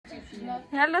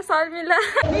Hello Sharmila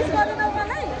miss गर्नु न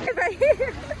मलाई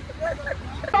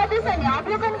पदुसनी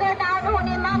अवलोकन गर्न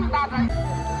आउनुहुने माम बाबा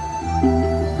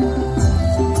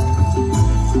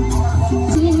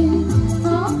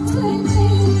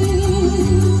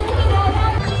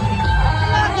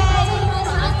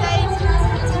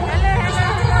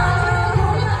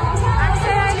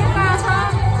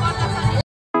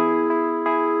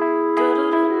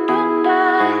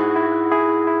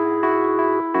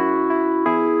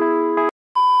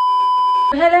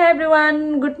Hello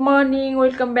everyone, good morning,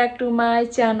 welcome back to my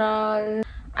channel.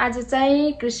 आज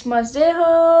चाहिँ क्रिसमस डे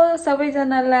हो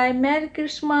सबैजनालाई मेरी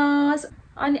क्रिसमस।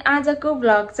 अनि आजको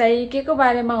भ्लग चाहिँ के को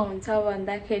बारेमा हुन्छ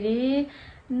भन्दाखेरि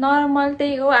नर्मल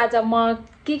त्यही हो। आज म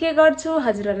के गर्छु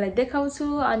हजुरहरुलाई देखाउँछु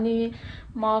अनि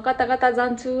म कता कता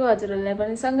जान्छु हजुरहरुलाई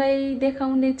पनि सँगै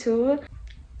देखाउने छु।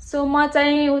 सो म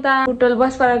चाहिँ उता बुटवल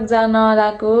बस पार्क जान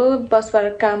लागेको, बस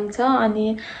पार्क काम छ अनि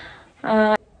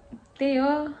त्यही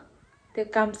हो। त्यो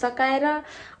काम सकाएर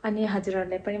अनि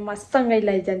हजुरहरुलाई पनि म सँगै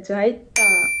लैजान्छु है त।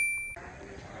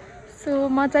 सो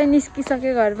म चाहिँ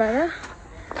निस्किसके घरबाट।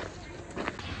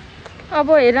 अब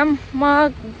हेरौँ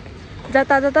म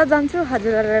जता जता जान्छु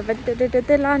हजुरहरुलाई पनि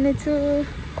त्यतै लाने छु।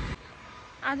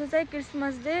 आज चाहिँ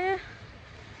क्रिसमस डे,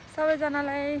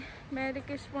 सबैजनालाई मेरी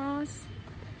क्रिसमस।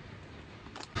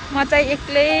 म चाहिँ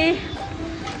एक्लै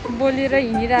बोलेर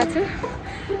हिँडिरहेको छु।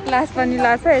 लास पनि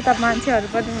लाग्छ, यता मान्छेहरू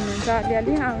पनि हुनुहुन्छ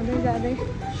अलिअलि आउँदै जाँदै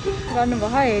गर्नुभयो,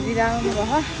 हेरिरहनु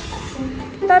भयो,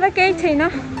 तर केही छैन।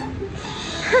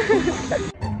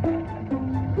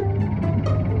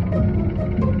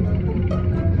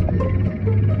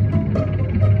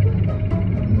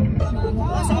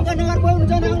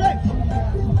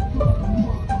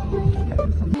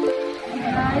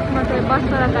 म चाहिँ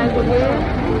बसबाट आइपुगेँ।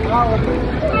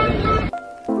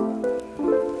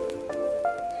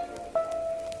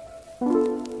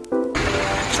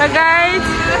 So guys,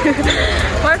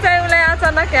 म चाहिँ उसलाई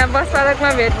अचानक यहाँ बस पार्कमा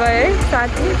भेट भयो है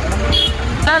साथी।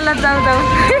 ल जाऊ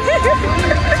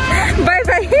बाई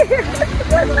बाई।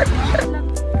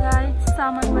 गाइस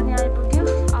सामान पनि आइपुग्यो।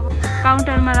 अब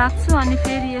काउन्टरमा राख्छु अनि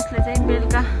फेरि यसले चाहिँ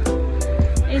बेलुका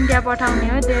इन्डिया पठाउने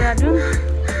हो देहरादुन।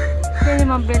 फेरि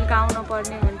म बेलुका आउनु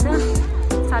पर्ने हुन्छ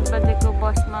 7 बजेको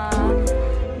बसमा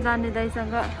जाने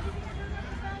दाइसँग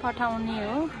पठाउने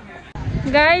हो।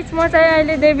 गाइस म चाहिँ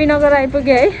अहिले देवीनगर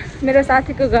आइपुगेँ है, मेरो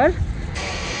साथीको घर।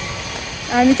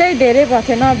 हामी चाहिँ धेरै भएको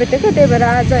थियो नभेटेको, त्यही भएर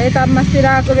आज यता मास्तिर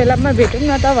आएको बेलामा भेटौँ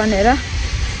न त भनेर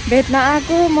भेट्न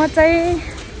आएको। म चाहिँ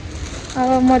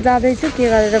अब म जाँदैछु, के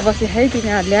गरेर बसेँ है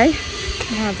तिनीहरूले है, म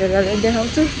हजुरहरूलाई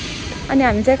देखाउँछु। अनि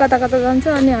हामी चाहिँ कता कता जान्छ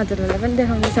अनि हजुरहरूलाई पनि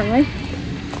देखाउनेछौँ है।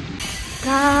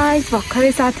 गाइस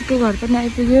भर्खरै साथीको घर पनि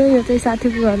आइपुग्यो। यो चाहिँ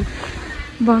साथीको घर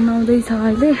बनाउँदैछ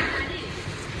अहिले,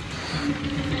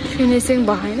 फिनिसिङ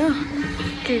भएन,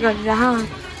 के गरिरह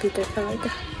भित्र त है त।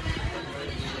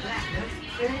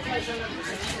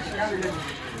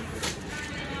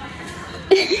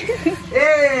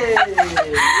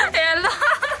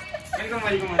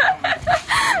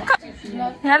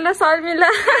 हेलो शर्मिला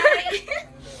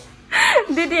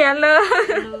दिदी, हेलो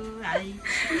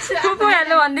फुपू,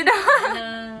 हेलो भन्दिन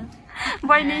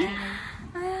बहिनी।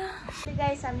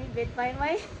 गाइस हामी भेट भयौँ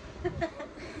है।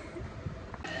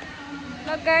 ल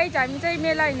गाइस हामी चाहिँ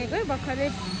मेला हिँडेको है, भर्खरै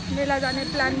मेला जाने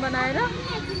प्लान बनाएर।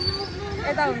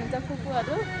 यता हुनुहुन्छ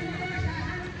फुपूहरू।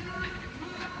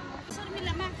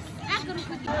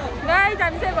 गाइस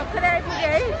हामी चाहिँ भर्खरै आइपुग्यो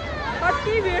है,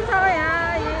 कति भिड छ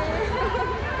यहाँ।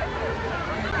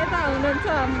 यता हुनुहुन्छ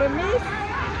हाम्रो मिस।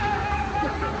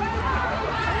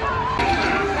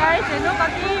 गाइस हेर्नु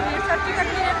कति भिड छ टिकट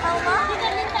लिने ठाउँमा।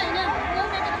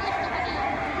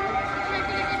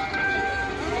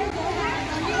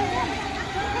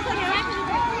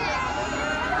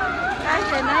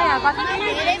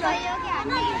 धेरै भयो कि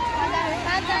हामी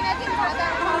 5 जना थियौँ।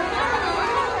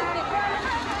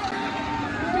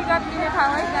 टिकट लिने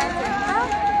ठाउँ है गाइस हेर्नु।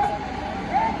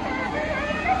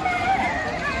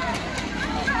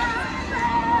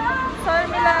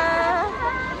 शर्मिला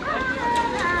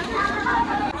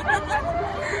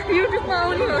युट्युबमा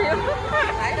आउनु हो यो।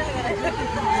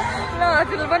 ल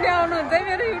हजुर पनि आउनुहुन्छ है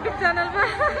मेरो युट्युब च्यानलमा।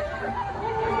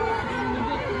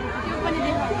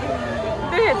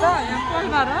 देखेछ यहाँ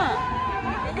पोलमा र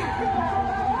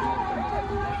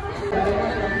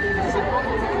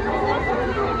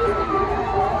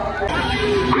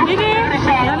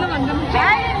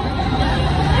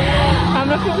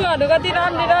हाम्रो कुकुरहरू कति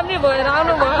राम्री भएर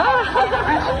आउनुभयो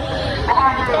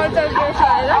कल्चर ड्रेस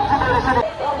आएर।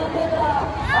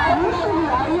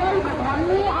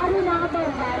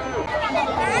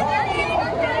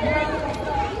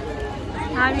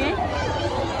 हामी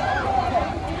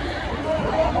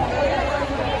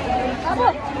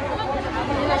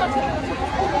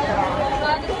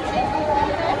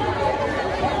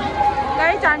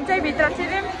गाइस हामी चाहिँ भित्र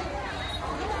छिर्यौं।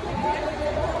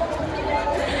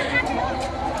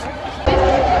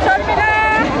 शर्मिला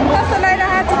कस्तो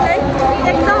लागिरहेको छ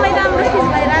एकदमै राम्रो फिल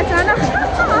भइरहेछ न।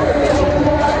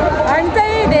 हामी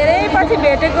चाहिँ धेरै पछि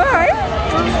भेटेको है।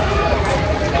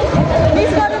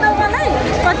 मिस गर्नु न मलाई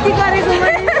कति गरेको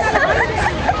मैले।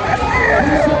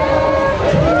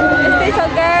 यस्तै छ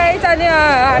गाइस। अनि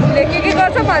हामीले के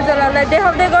गर्छ मान्छेहरूलाई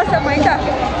देखाउँदै गर्छौँ है त।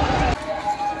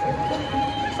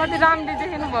 कति राम्ररी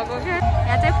देख्नु भएको क्या।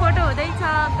 यहाँ चाहिँ फोटो हुँदैछ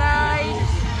गाइस।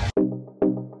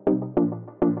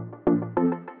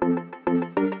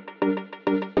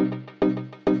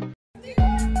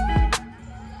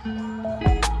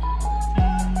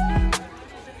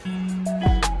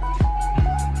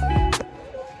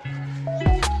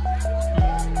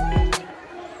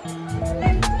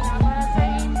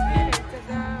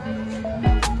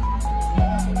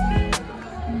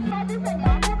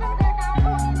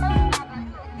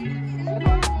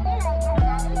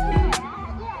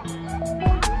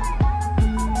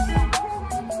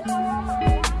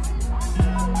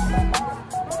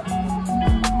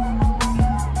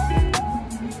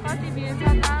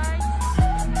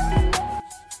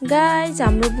 गाइस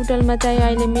हाम्रो बुटवलमा चाहिँ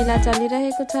अहिले मेला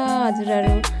चलिरहेको छ।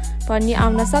 हजुरहरू पनि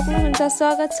आउन सक्नुहुन्छ।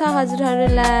 स्वागत छ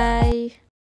हजुरहरूलाई।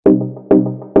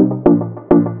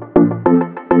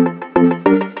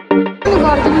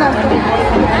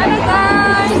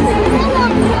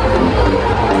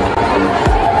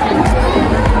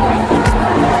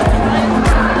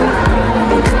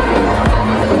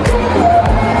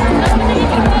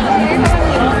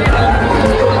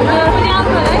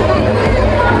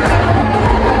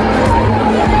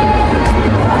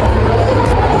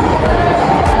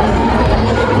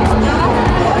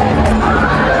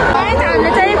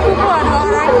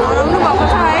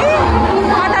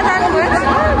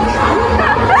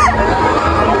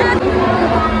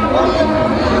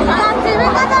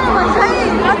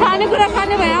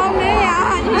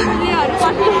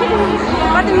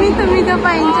 कति मिठो मिठो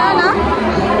पाइन्छ न।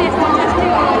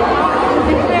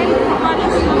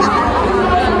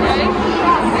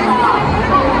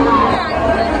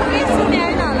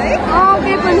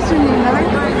 केही पनि सुन्दैन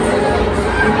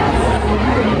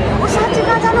साँच्ची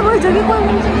कहाँ जानु भएछ कि कोही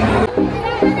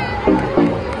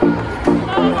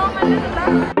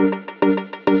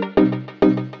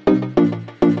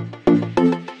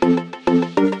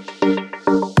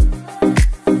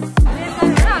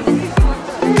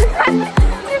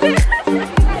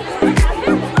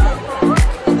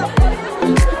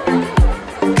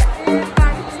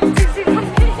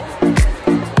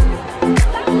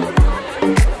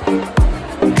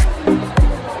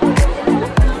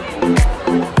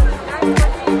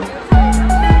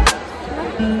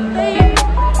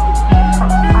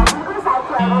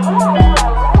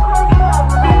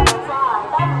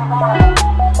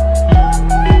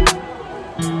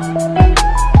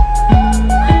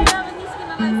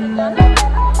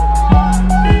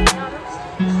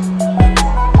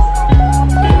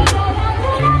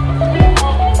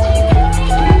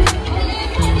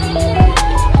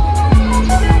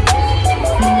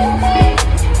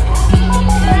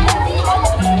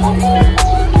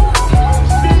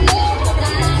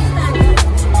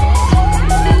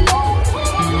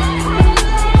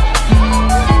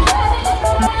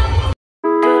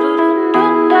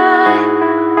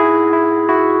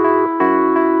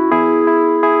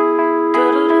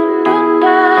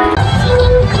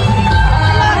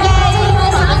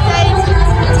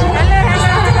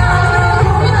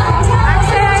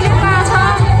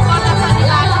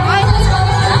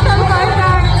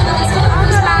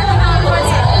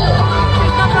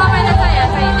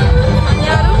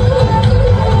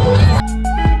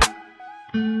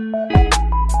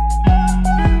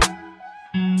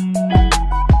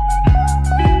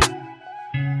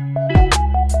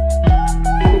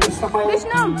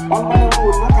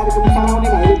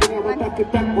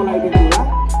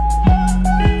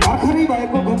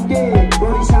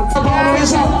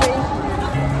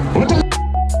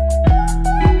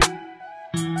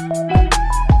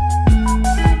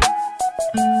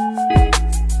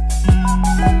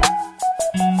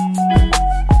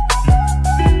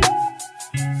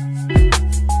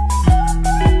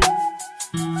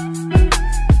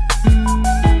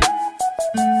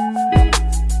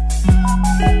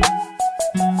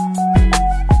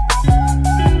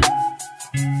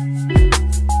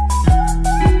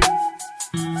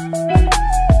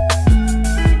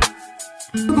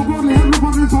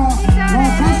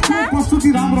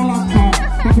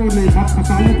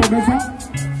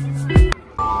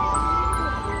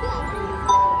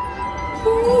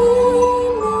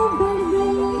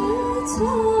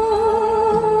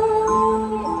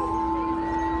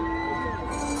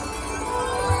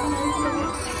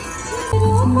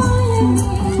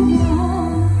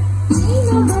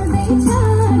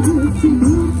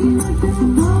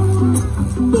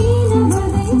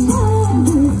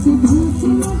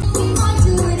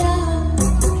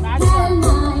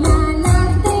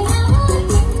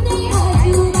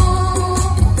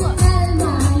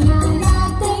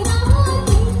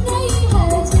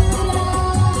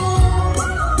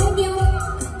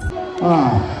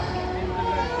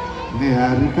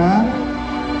गायिका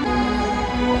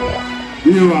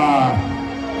युवा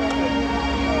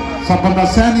सबभन्दा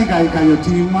सानी गायिका यो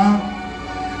टिममा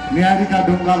निहारिका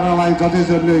ढुङ्गालाई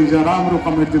जजेसहरूले हिजो राम्रो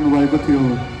कमेन्ट दिनुभएको थियो।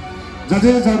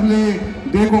 जजेसहरूले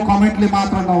दिएको कमेन्टले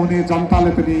मात्र नहुने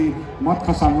जनताले पनि मत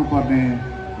खसाल्नु पर्ने।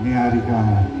 निहारिका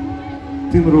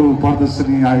तिम्रो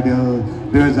प्रदर्शनी आइडल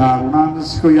 2079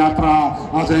 को यात्रा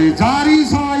अझै जारी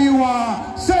छ। युवा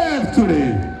सेभ टुडे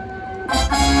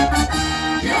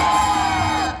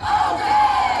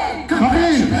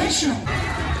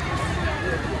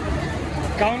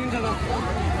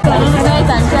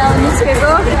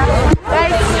निस्केको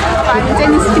हामी चाहिँ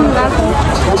निस्किनु गएको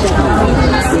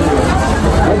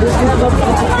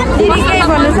के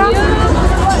भन्नु छ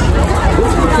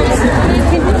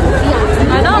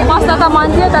होइन बस्न त मन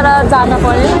थियो तर जानु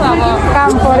पर्यो अब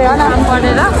काम पर्यो होला काम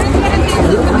परेर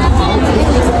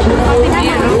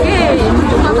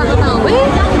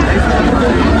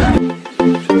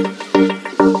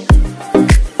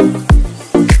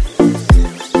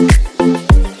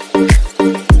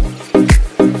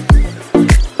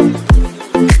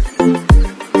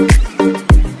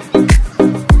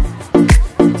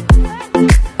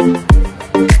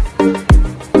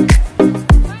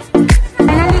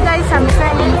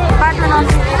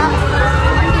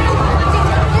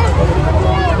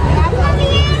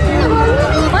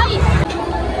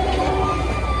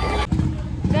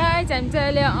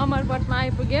अमरपटमा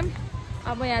आइपुग्यौँ।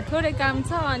 अब यहाँ थोरै काम छ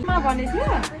अनि भनेको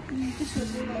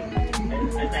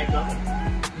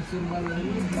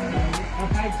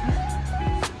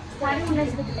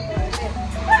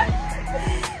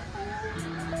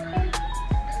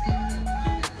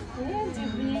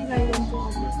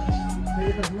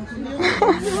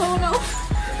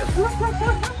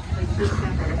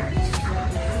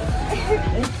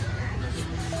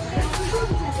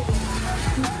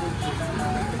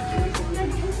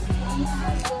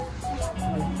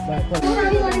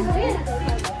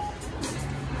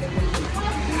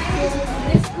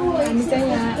हामी चाहिँ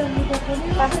यहाँ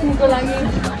पास्नुको लागि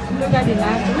लुगा ढिला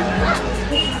आएको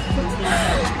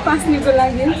पास्नुको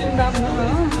लागि राम्रो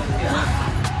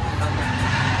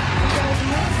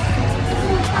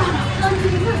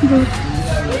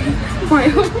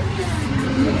भयो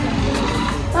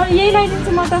तर यही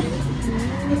लगाइदिन्छु म त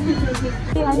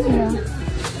 25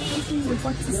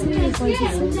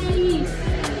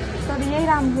 तर यही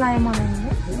राम्रो लाग्यो मलाई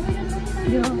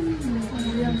यो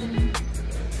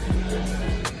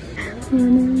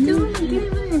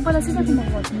पहिला सिधा किन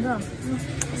पर्छ नि त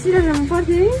सिधा जानु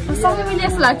पर्थ्यो है सबै मैले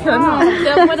यस्तो लाग्थ्यो नि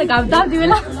म त घाम ताप्थ्यो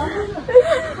बेला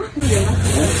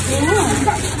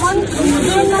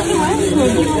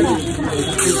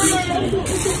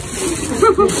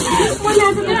मैले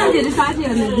आज पनि धेरै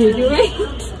साथीहरूले भेट्यो है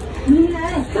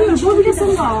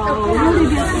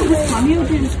हामी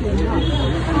एउटा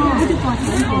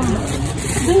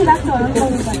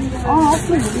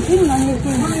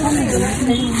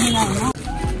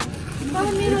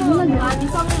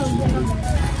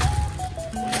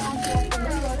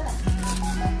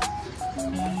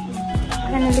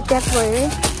फाइनली प्याक भयो है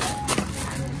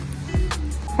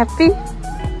ह्याप्पी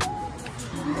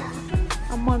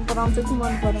अब मन पराउँछ कि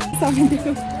मन पराउँछ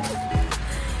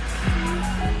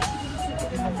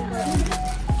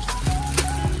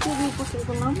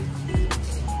कसैको नाम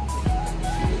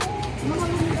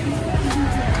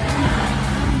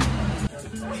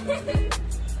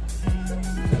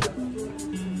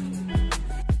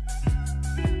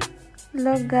ल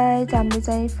गाइज हामीले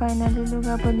चाहिँ फाइनली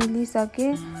लुगा पनि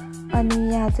लिइसकेँ अनि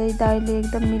यहाँ चाहिँ दाइले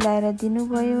एकदम मिलाएर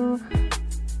दिनुभयो।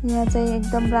 यहाँ चाहिँ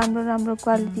एकदम राम्रो राम्रो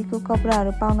क्वालिटीको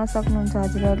कपडाहरू पाउन सक्नुहुन्छ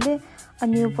हजुरहरूले।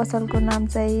 अनि यो पसलको नाम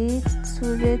चाहिँ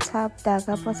सूर्य छाप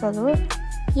ढाका पसल हो।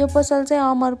 यो पसल चाहिँ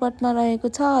अमरपटमा रहेको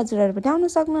छ, हजुरहरू पनि आउन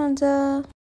सक्नुहुन्छ।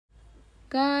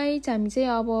 गाइज हामी चाहिँ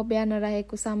अब बिहान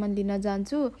राखेको सामान लिन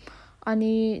जान्छु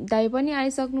अनि दाइ पनि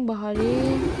आइसक्नु भयो अरे।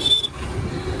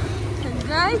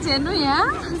 गाइज हेर्नु यहाँ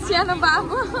सानो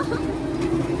बाबु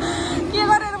के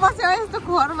गरेर बस्यो यस्तो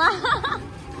खोरमा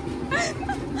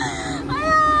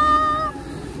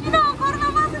किन खोरमा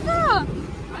बसेको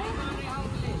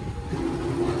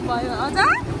भयो अझ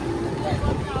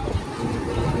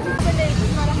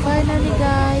फाइनली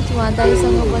गाइज उहाँ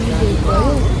दाइसँग पनि भेट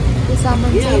भयो। त्यो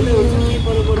सामान चाहिँ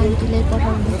आन्टीलाई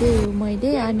पठाउनु थियो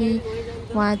मैले अनि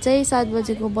उहाँ चाहिँ 7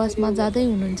 बजेको बसमा जाँदै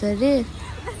हुनुहुन्छ अरे।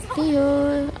 त्यही हो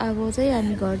अब चाहिँ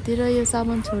हामी घरतिर यो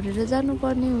सामान छोडेर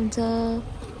जानुपर्ने हुन्छ।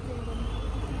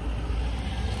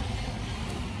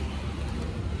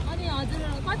 अनि हजुर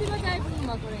कति बजे आइपुग्नु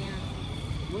भएको र यहाँ?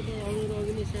 म त अघि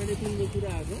नै 3:30 बजेतिर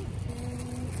आएको।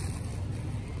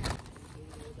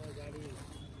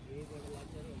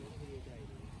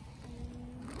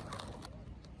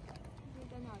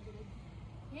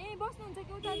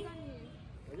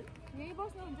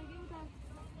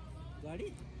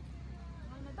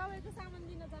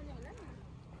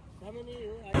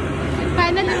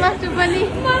 फाइनली मासु पनि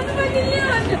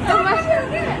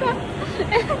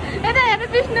यता हेर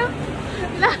विष्णु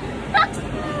ल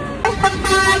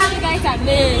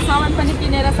हामीले सामान पनि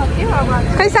किनेर सक्यो अब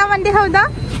खै सामान देखाउ त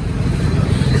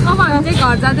अब हामी चाहिँ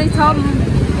घर जाँदैछौँ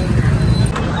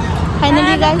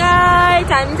फाइनली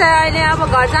गाइस हामी चाहिँ अहिले अब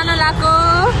घर जान लाग्यो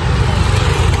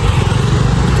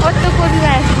अटो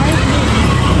कुदिरहेको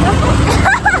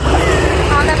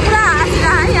मलाई पुरा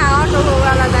हाँसिरहेको है यहाँ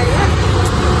अटोवाला दाइ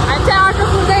हामी चाहिँ अटो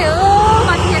कुद्दै हो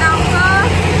मान्छेर आउँछ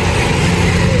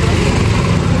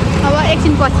अब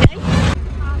एकछिन पछि है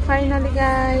फाइनली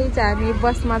गाइस हामी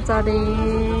बसमा चढ्यौँ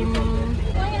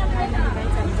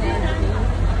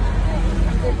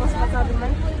बसमा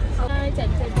चढ्यौँ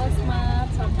बसमा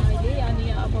छौँ अहिले अनि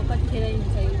अब कतिखेर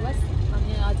हिँड्छ यो बस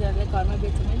अनि हजुरहरूले घरमा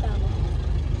बेच्यौँ है त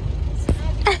अब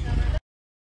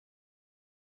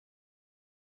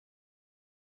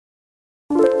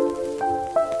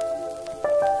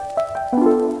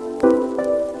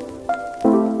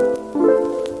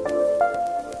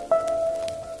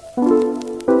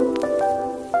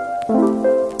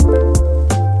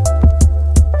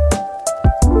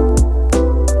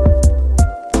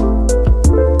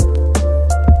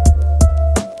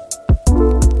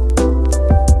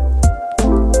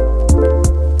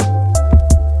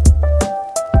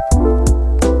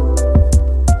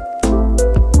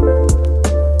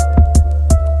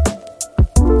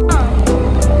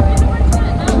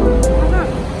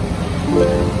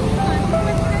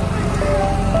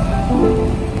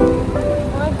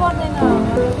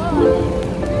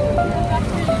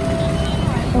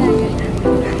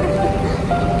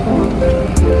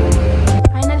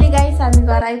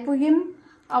आइपुग्यौँ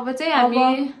अब चाहिँ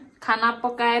हामी खाना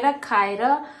पकाएर खाएर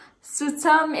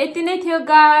सुत्छौँ यति नै थियो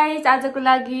गाइस आजको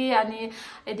लागि अनि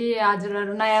यदि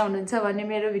हजुरहरू नयाँ हुनुहुन्छ भने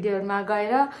मेरो भिडियोहरुमा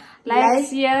गएर लाइक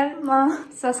शेयर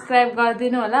सब्स्क्राइब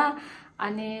गरिदिनु होला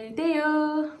अनि त्यही हो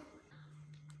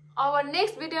अब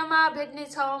नेक्स्ट भिडियोमा भेट्ने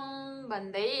छौं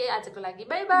भन्दै आजको लागि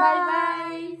बाइ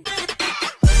बाइ